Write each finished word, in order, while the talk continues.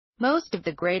Most of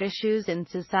the great issues in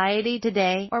society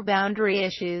today are boundary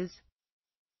issues.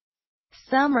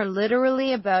 Some are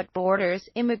literally about borders,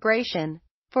 immigration,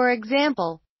 for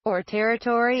example, or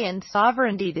territory and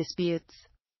sovereignty disputes.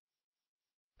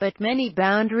 But many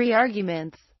boundary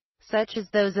arguments, such as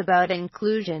those about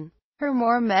inclusion, are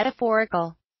more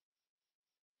metaphorical.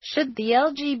 Should the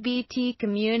LGBT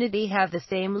community have the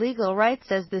same legal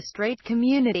rights as the straight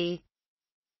community?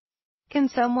 Can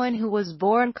someone who was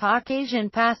born Caucasian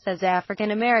pass as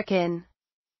African American?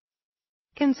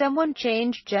 Can someone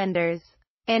change genders?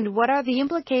 And what are the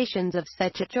implications of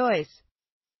such a choice?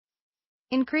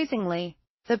 Increasingly,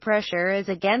 the pressure is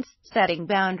against setting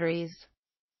boundaries.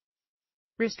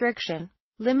 Restriction,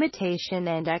 limitation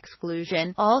and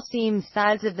exclusion all seem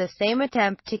sides of the same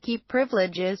attempt to keep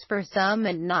privileges for some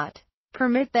and not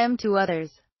permit them to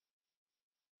others.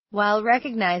 While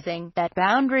recognizing that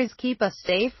boundaries keep us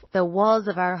safe, the walls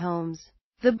of our homes,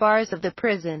 the bars of the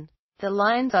prison, the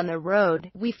lines on the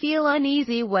road, we feel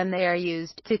uneasy when they are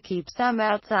used to keep some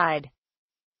outside.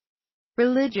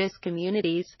 Religious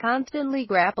communities constantly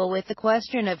grapple with the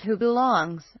question of who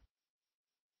belongs